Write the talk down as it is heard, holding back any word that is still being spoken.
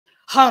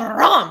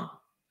Haram!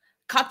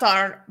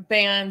 Qatar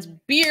bans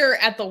beer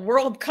at the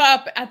World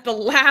Cup at the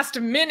last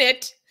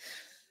minute.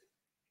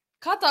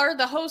 Qatar,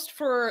 the host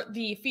for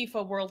the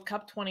FIFA World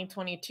Cup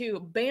 2022,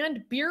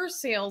 banned beer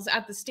sales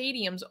at the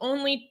stadiums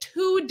only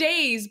 2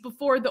 days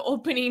before the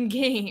opening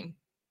game.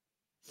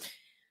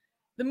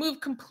 The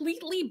move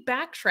completely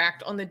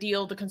backtracked on the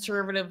deal the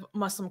conservative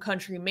Muslim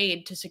country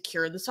made to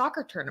secure the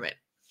soccer tournament.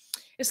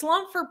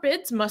 Islam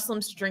forbids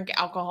Muslims to drink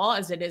alcohol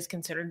as it is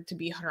considered to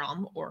be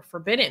haram or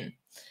forbidden.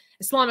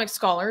 Islamic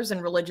scholars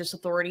and religious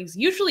authorities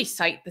usually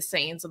cite the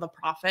sayings of the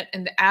Prophet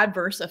and the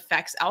adverse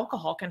effects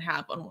alcohol can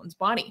have on one's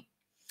body.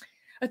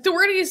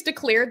 Authorities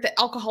declared that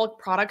alcoholic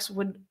products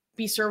would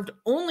be served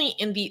only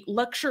in the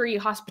luxury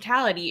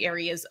hospitality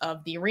areas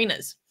of the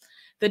arenas.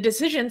 The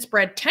decision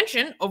spread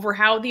tension over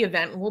how the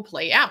event will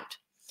play out.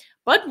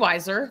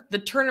 Budweiser, the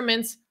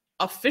tournament's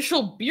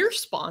official beer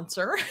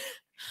sponsor,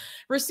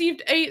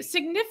 received a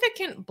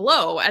significant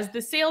blow as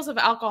the sales of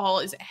alcohol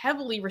is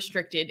heavily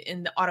restricted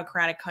in the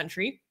autocratic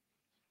country,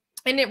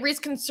 and it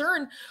raised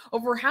concern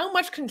over how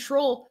much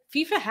control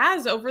FIFA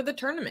has over the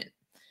tournament.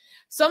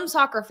 Some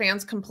soccer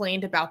fans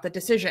complained about the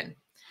decision.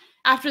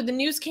 After the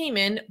news came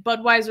in,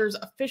 Budweiser's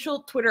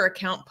official Twitter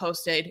account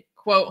posted,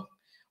 quote,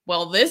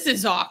 "Well, this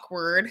is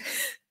awkward."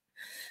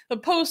 The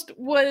post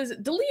was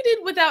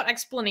deleted without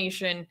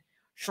explanation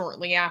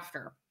shortly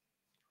after.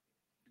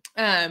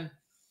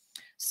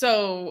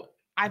 So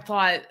I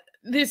thought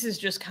this is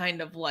just kind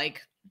of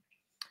like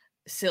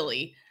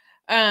silly.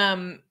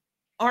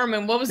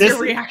 Armin, what was your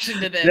reaction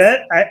to this?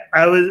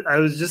 I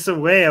was just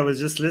away. I was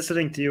just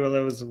listening to you while I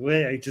was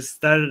away. I just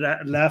started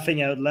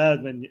laughing out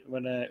loud when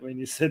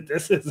you said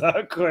this is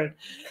awkward.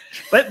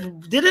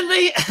 But didn't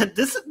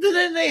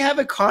they have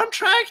a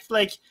contract?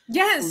 Like,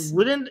 yes.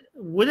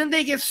 Wouldn't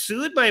they get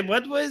sued by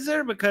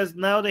Budweiser because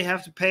now they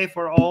have to pay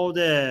for all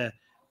the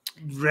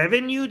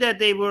revenue that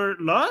they were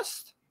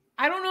lost?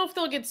 I don't know if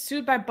they'll get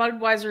sued by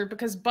Budweiser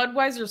because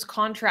Budweiser's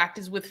contract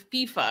is with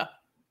FIFA,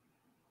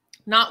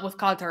 not with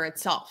Qatar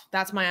itself.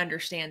 That's my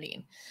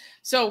understanding.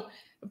 So,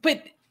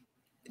 but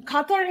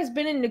Qatar has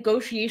been in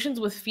negotiations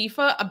with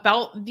FIFA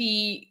about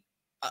the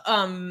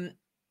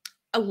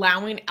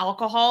allowing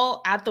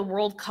alcohol at the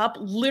World Cup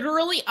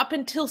literally up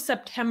until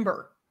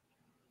September.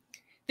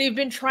 They've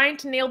been trying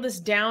to nail this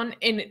down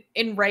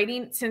in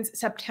writing since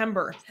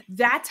September.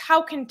 That's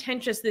how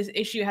contentious this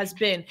issue has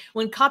been.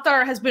 When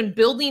Qatar has been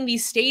building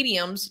these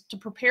stadiums to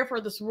prepare for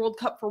this World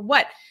Cup for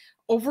what?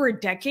 Over a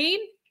decade?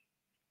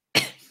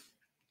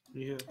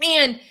 Yeah.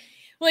 And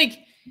like,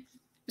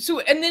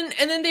 so, and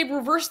then they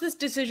reversed this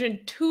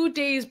decision 2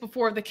 days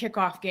before the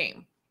kickoff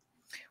game,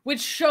 which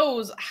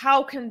shows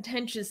how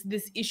contentious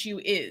this issue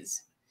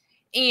is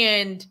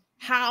and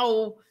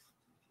how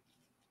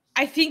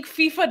I think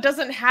FIFA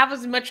doesn't have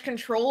as much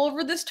control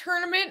over this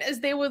tournament as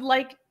they would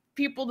like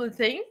people to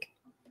think.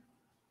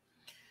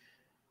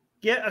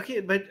 Yeah,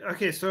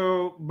 okay,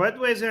 so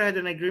Budweiser had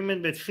an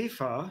agreement with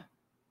FIFA,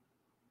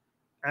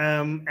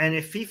 and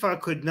if FIFA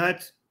could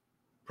not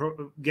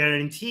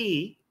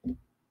guarantee,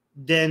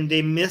 then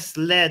they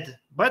misled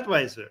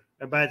Budweiser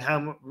about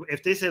how,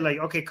 if they say like,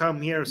 okay,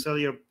 come here, sell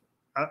your,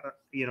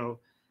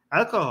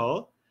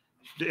 alcohol,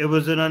 it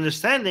was an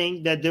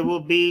understanding that there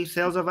will be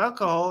sales of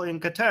alcohol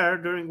in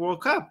Qatar during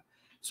World Cup.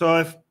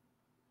 So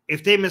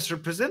if they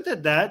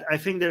misrepresented that, I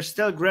think there's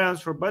still grounds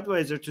for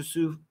Budweiser to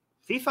sue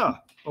FIFA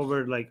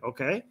over like,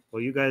 okay,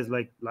 well, you guys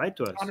like lied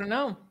to us. I don't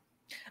know.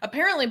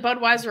 Apparently,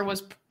 Budweiser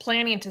was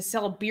planning to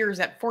sell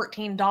beers at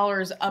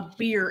 $14 a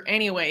beer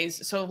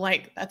anyways. So,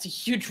 like, that's a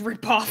huge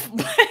ripoff.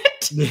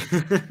 But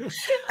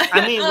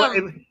I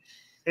mean,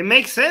 it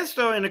makes sense,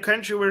 though, in a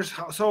country where it's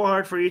so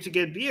hard for you to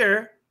get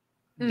beer,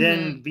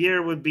 then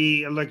beer would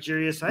be a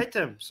luxurious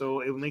item.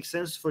 So it makes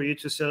sense for you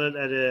to sell it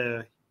at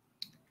a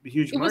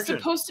huge margin. It was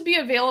supposed to be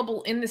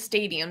available in the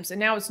stadiums, and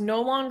now it's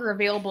no longer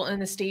available in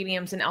the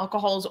stadiums, and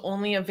alcohol is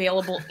only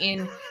available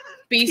in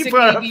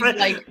basically these,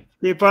 like...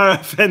 People are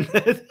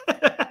offended.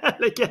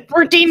 Like,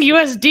 14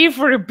 USD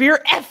for a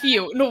beer. F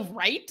you. No,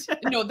 right?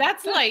 No,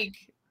 that's like,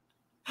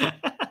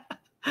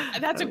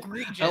 that's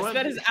egregious.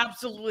 That is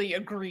absolutely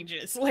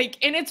egregious. Like,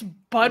 and it's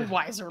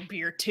Budweiser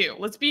beer too.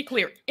 Let's be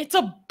clear. It's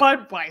a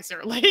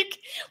Budweiser. Like,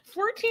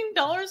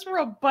 $14 for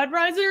a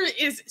Budweiser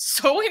is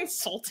so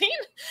insulting.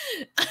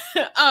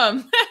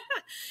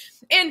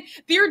 And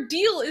their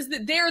deal is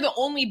that they're the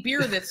only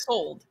beer that's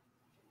sold.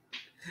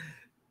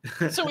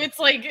 So it's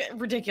like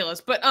ridiculous.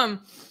 But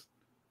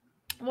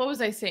what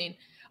was I saying?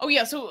 Oh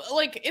yeah, so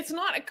like it's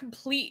not a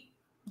complete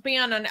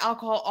ban on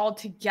alcohol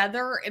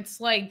altogether. It's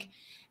like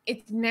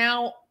it's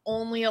now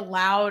only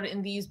allowed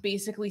in these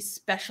basically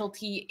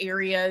specialty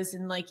areas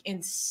and like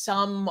in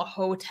some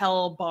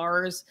hotel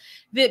bars.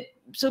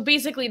 So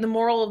basically the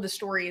moral of the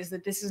story is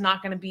that this is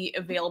not going to be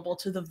available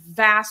to the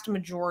vast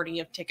majority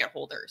of ticket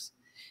holders.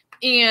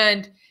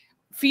 And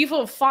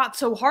FIFA fought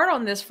so hard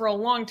on this for a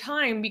long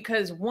time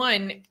because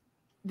one,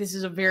 this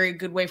is a very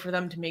good way for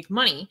them to make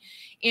money.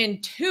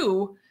 And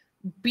two,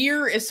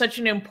 beer is such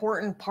an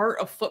important part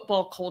of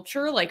football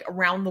culture, like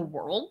around the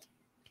world.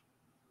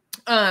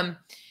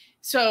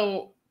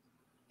 So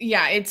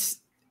yeah,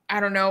 I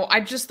don't know. I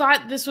just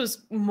thought this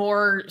was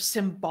more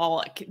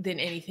symbolic than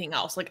anything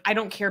else. Like, I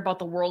don't care about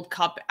the World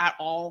Cup at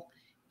all.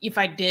 If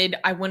I did,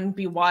 I wouldn't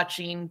be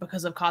watching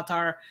because of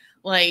Qatar.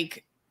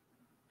 Like,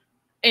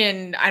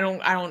 and I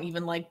don't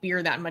even like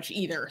beer that much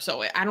either.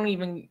 So I don't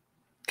even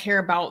care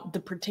about the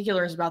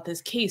particulars about this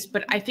case,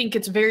 but I think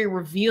it's very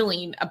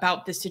revealing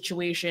about this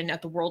situation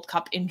at the World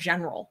Cup in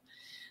general.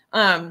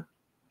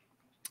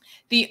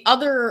 The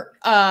other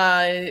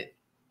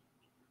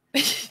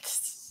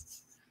this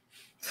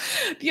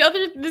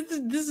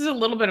is a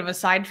little bit of a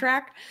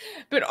sidetrack,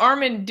 but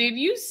Armin, did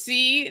you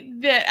see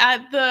that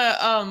at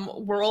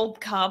the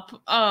World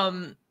Cup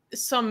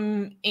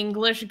some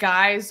English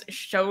guys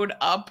showed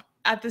up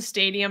at the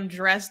stadium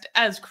dressed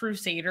as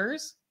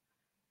crusaders?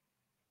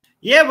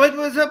 Yeah, what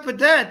was up with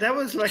that? That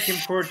was like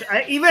important.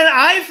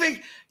 I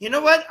think, you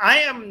know what? I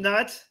am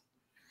not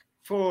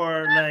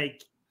for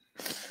like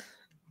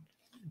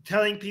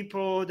telling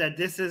people that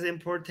this is in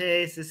poor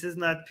taste, this is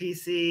not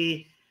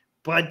PC,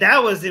 but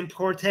that was in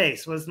poor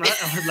taste. Was not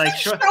like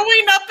showing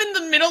up in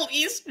the Middle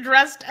East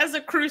dressed as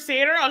a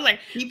crusader. I was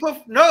like, people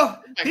from the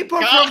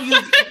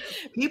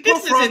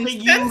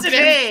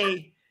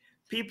UK.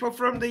 People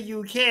from the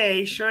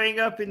UK showing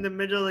up in the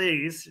Middle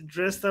East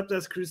dressed up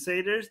as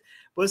crusaders.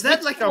 Was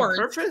that like on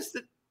purpose?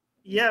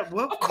 Yeah,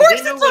 well, of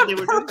course it's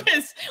on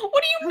purpose.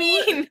 What do you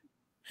mean?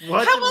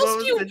 How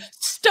else do you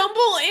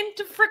stumble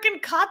into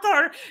freaking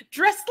Qatar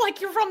dressed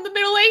like you're from the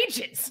Middle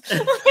Ages?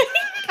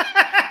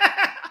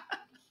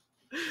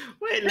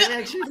 Wait, let me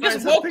actually. I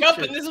just woke up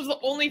and this was the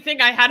only thing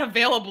I had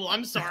available.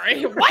 I'm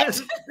sorry.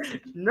 What?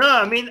 No,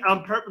 I mean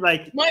on purpose.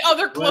 Like my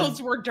other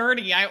clothes were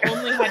dirty. I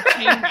only had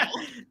chainmail.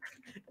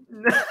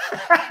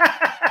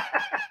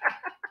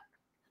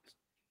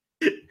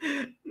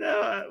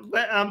 No,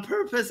 but on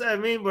purpose, I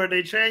mean, were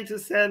they trying to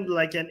send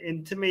like an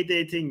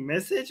intimidating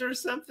message or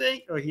something?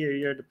 Oh,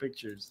 here are the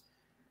pictures.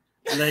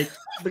 Like,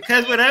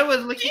 because when I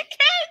was looking,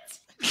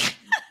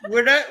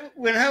 when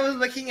I was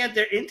looking at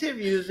their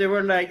interviews, they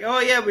were like,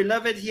 "Oh yeah, we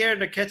love it here.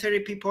 The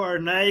Qatari people are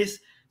nice."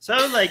 So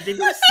I was like, they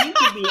don't seem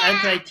to be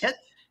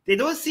They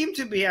don't seem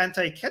to be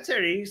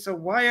anti-Qatari. So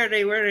why are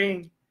they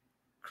wearing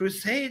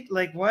crusade?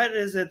 Like, what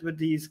is it with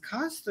these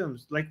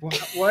costumes? Like,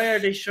 why are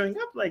they showing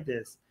up like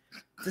this?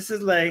 This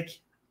is like,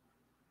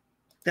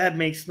 that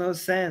makes no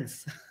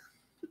sense.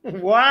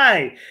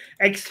 Why?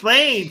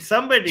 Explain,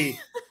 somebody.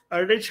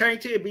 Are they trying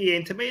to be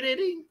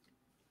intimidating?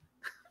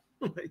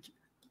 Like,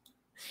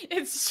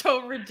 it's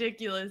so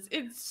ridiculous.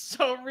 It's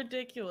so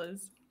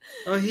ridiculous.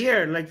 Oh,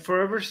 here, like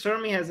Forever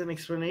Stormy has an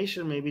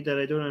explanation maybe that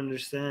I don't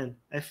understand.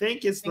 I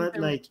think it's not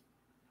like.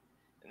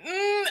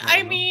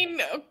 I mean,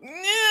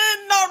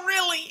 not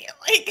really.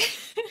 Like,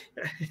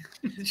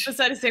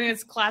 besides saying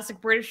it's classic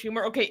British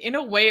humor. Okay, in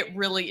a way, it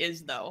really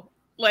is though.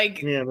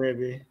 Like, yeah,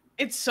 maybe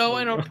it's so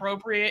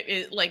inappropriate.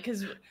 It like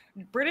because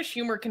British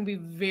humor can be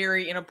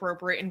very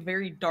inappropriate and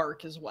very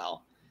dark as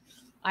well.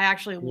 I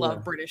actually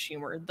love British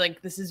humor.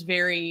 Like, this is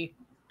very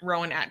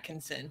Rowan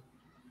Atkinson.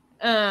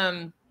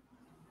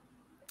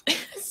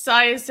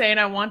 Sai is saying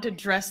I want to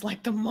dress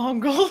like the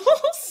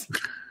Mongols.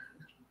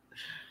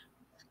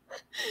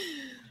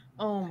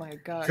 Oh my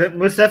god.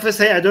 Mustafa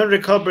say I don't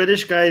recall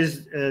British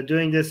guys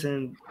doing this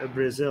in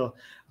Brazil.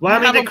 Well,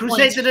 I mean the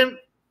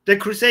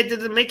crusade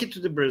didn't make it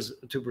to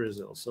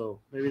Brazil, so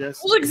maybe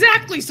that's well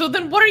exactly. So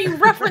then what are you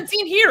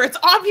referencing here? It's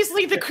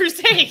obviously the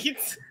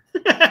Crusades.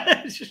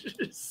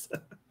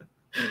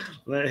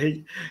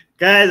 Like,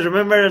 guys,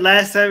 remember the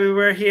last time we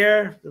were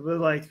here? It was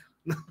like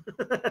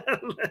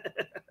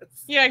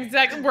yeah,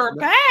 exactly. We're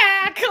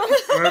back.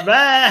 We're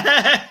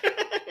back.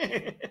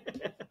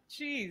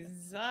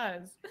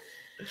 Jesus.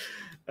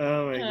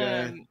 Oh my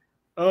god.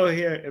 Oh,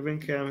 here, Ibn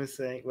Kam is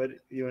saying, what,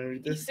 you want to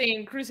read this? He's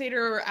saying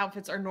Crusader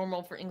outfits are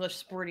normal for English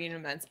sporting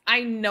events.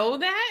 I know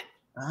that,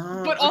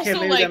 but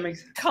also, like,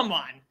 come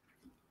on.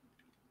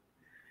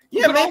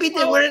 Yeah, but maybe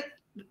they weren't.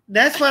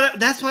 That's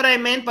what I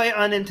meant by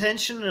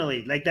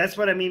unintentionally. Like, that's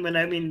what I mean when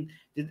I mean,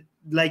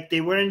 like,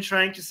 they weren't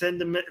trying to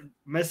send the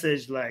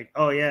message like,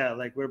 oh yeah,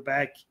 like, we're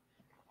back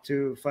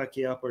to fuck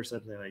you up or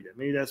something like that.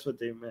 Maybe that's what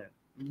they meant.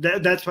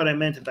 That's what I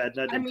meant about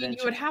that. I mean,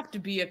 you would have to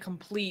be a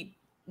complete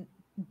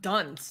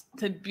dunce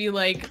to be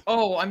like,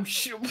 oh, I'm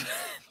sure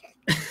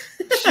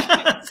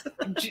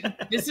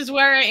this is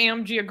where I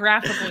am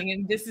geographically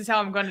and this is how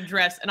I'm going to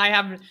dress, and I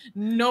have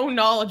no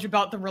knowledge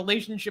about the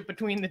relationship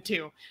between the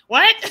two.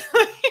 What?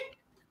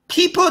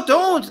 People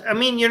don't. I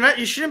mean,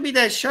 you shouldn't be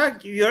that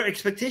shocked. Your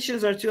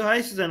expectations are too high,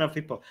 Susanna, of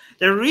people.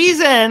 The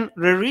reason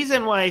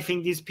why I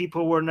think these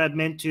people were not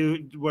meant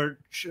to, weren't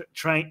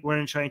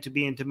trying to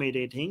be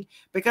intimidating,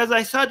 because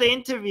I saw the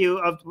interview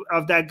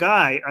of that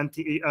guy on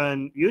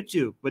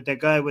YouTube with the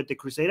guy with the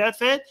Crusade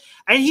outfit,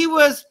 and he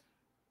was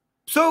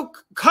so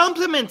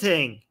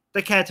complimenting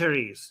the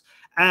Qataris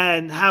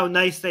and how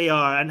nice they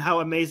are and how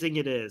amazing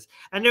it is.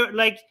 And they're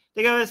like,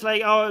 the guy was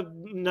like, oh,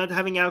 not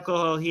having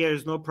alcohol here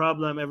is no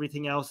problem.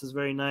 Everything else is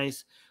very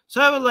nice.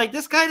 So I was like,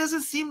 this guy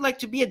doesn't seem like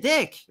to be a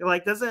dick.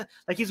 Like,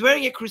 he's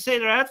wearing a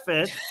Crusader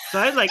outfit. So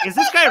I was like, is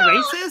this guy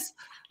racist?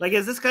 Like,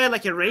 is this guy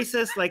like a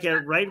racist, like a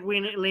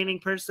right-leaning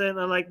person?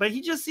 Or like, but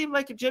he just seemed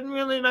like a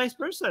genuinely nice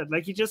person.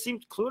 Like, he just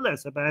seemed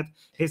clueless about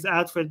his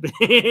outfit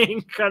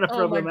being kind of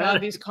problematic. My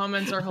God, these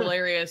comments are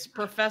hilarious.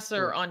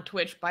 Professor on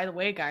Twitch, by the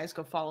way, guys,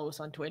 go follow us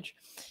on Twitch,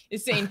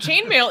 is saying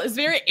chainmail is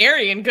very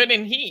airy and good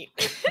in heat.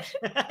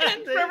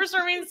 And Professor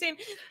Armin saying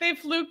they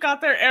flew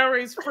Qatar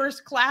Airways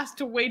first class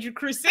to wage a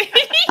crusade.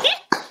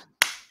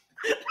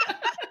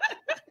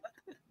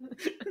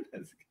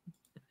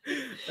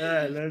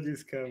 I love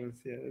these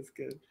comments. Yeah, that's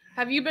good.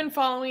 Have you been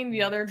following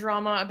the other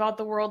drama about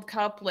the World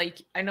Cup?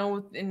 Like, I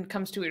know when it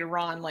comes to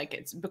Iran, like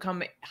it's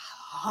become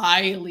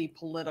highly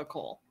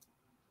political.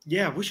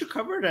 Yeah, we should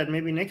cover that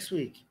maybe next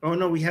week. Oh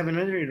no, we have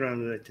another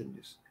Iran-related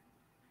news.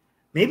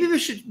 Maybe we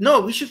should.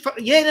 No, we should.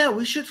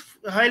 We should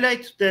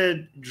highlight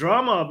the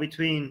drama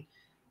between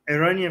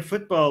Iranian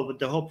football with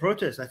the whole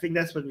protest. I think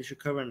that's what we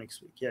should cover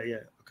next week. Yeah.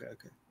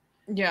 Okay.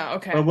 Yeah.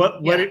 Okay. But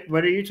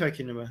what are you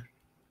talking about?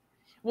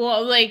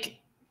 Well, like,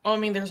 I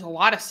mean, there's a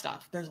lot of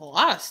stuff. There's a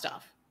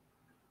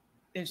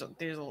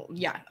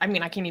yeah. I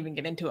mean, I can't even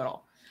get into it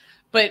all.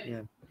 But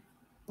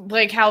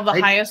like how the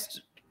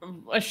highest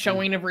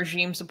showing of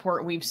regime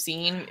support we've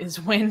seen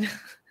is when.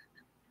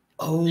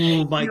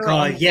 Oh my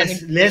God!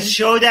 Yes, let's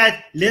show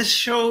that. Let's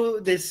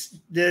show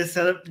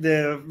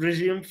the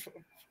regime.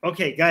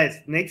 Okay, guys.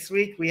 Next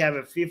week we have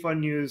a FIFA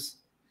news.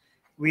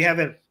 We have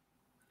an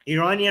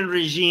Iranian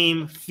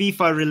regime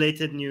FIFA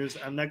related news.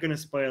 I'm not gonna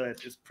spoil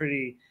it. It's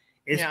pretty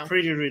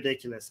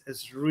ridiculous.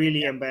 It's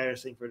really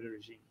embarrassing for the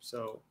regime.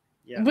 So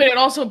yeah. But it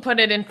also put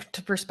it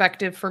into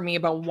perspective for me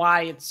about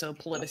why it's so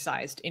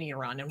politicized in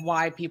Iran and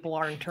why people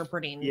are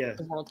interpreting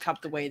the World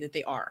Cup the way that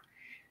they are.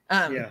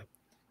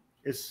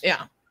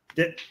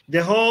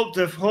 The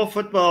whole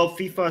football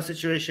FIFA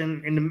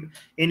situation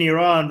in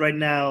Iran right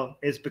now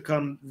has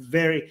become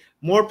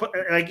more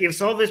like,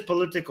 it's always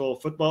political.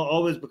 Football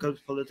always becomes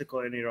political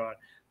in Iran,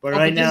 but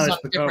right now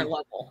it's become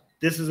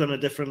this is on a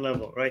different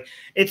level, right?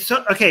 It's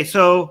so okay.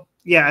 So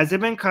yeah, as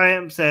Ibn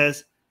Qayyim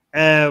says,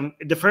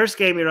 the first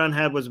game Iran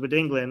had was with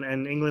England,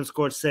 and England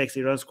scored 6,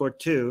 Iran scored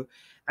 2,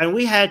 and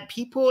we had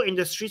people in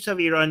the streets of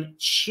Iran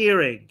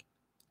cheering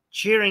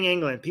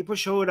England. People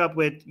showed up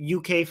with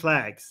UK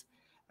flags.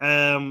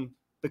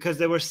 Because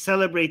they were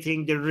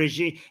celebrating the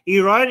regime.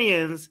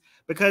 Iranians,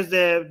 because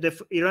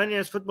the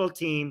Iranian football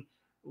team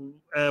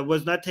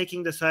was not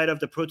taking the side of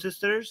the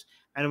protesters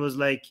and was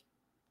like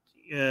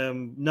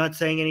not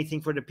saying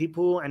anything for the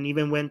people, and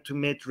even went to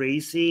meet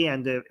Raisi,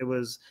 and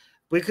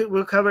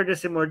we'll cover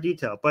this in more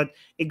detail. But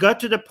it got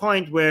to the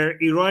point where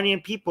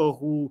Iranian people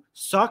who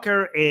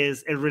soccer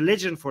is a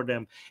religion for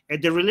them.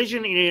 And the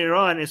religion in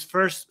Iran is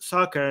first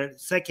soccer,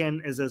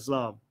 second is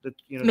Islam.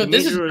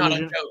 This is not a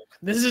joke.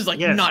 This is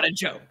not a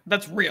joke.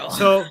 That's real.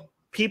 So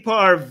people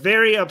are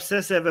very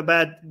obsessive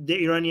about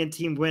the Iranian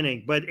team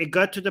winning. But it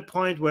got to the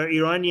point where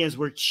Iranians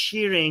were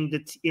cheering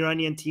the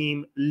Iranian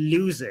team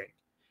losing.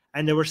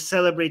 And they were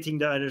celebrating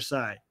the other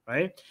side,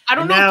 right? I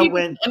don't know if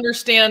people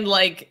understand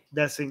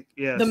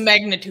the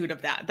magnitude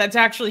of that. That's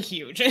actually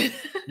huge.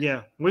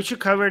 Yeah, we should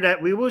cover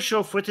that. We will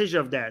show footage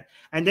of that.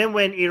 And then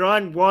when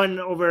Iran won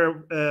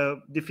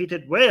over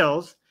defeated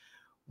Wales,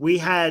 we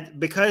had,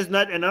 because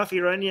not enough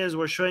Iranians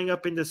were showing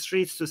up in the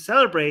streets to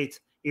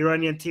celebrate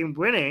Iranian team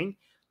winning,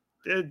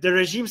 the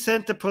regime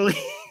sent the police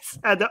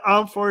and the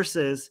armed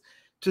forces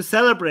to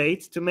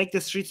celebrate, to make the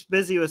streets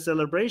busy with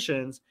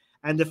celebrations.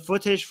 And the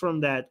footage from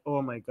that,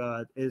 oh my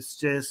God, is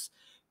just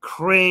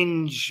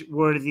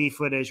cringe-worthy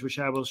footage, which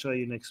I will show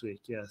you next week.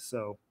 Yeah,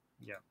 so,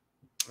 yeah.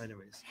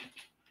 Anyways.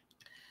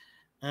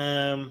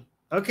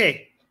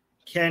 Okay.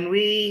 Can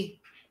we...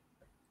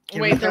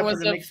 Wait, there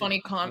was a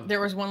funny comment.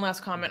 There was one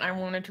last comment I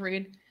wanted to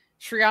read.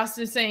 Shreyas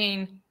is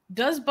saying,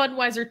 does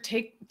Budweiser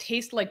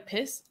taste like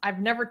piss?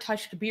 I've never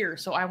touched beer,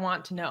 so I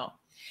want to know.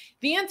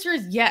 The answer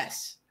is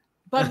yes.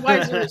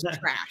 Budweiser is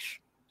trash.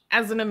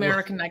 As an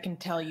American, I can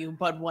tell you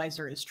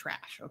Budweiser is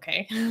trash,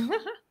 okay?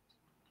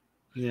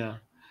 Yeah.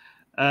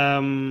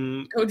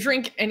 Go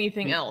drink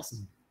anything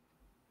else.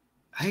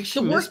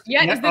 Actually, the worst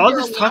yet is that all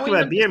this talk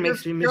about beer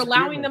makes me miss they're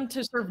allowing them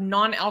to serve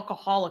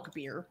non-alcoholic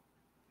beer.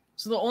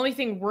 So the only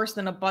thing worse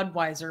than a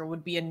Budweiser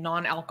would be a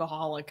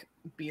non-alcoholic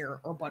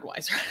beer or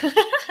Budweiser.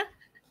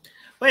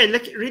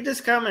 Wait, read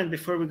this comment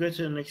before we go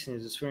to the next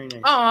news. It's very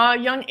nice.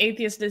 Young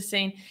Atheist is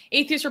saying,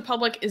 Atheist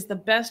Republic is the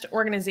best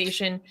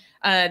organization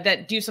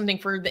that do something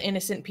for the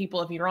innocent people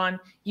of Iran.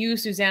 You,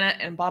 Susanna,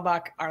 and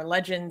Babak are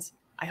legends.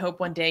 I hope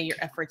one day your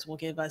efforts will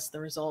give us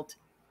the result.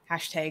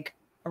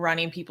 #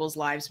 Iranian people's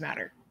lives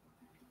matter.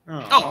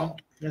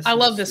 I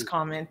love this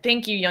comment.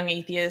 Thank you, Young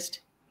Atheist.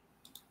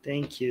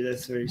 Thank you.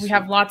 That's very sweet. We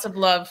have lots of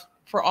love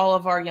for all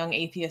of our young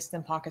atheists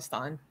in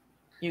Pakistan.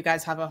 You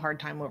guys have a hard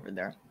time over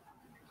there.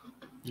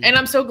 Yeah. And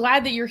I'm so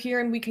glad that you're here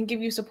and we can give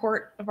you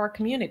support of our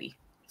community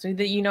so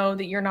that you know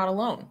that you're not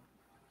alone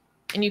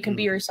and you can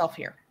be yourself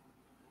here.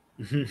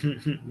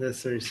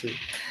 That's very sweet.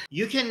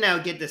 You can now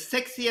get the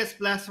sexiest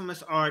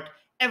blasphemous art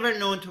ever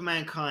known to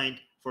mankind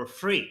for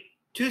free.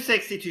 Too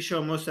sexy to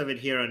show most of it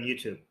here on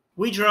YouTube.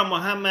 We draw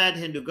Muhammad,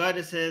 Hindu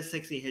goddesses,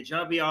 sexy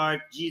hijabi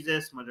art,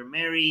 Jesus, Mother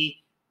Mary,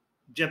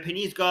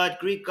 Japanese god,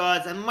 Greek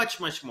gods, and much,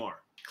 much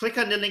more. Click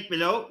on the link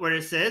below where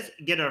it says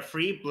get our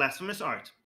free blasphemous art.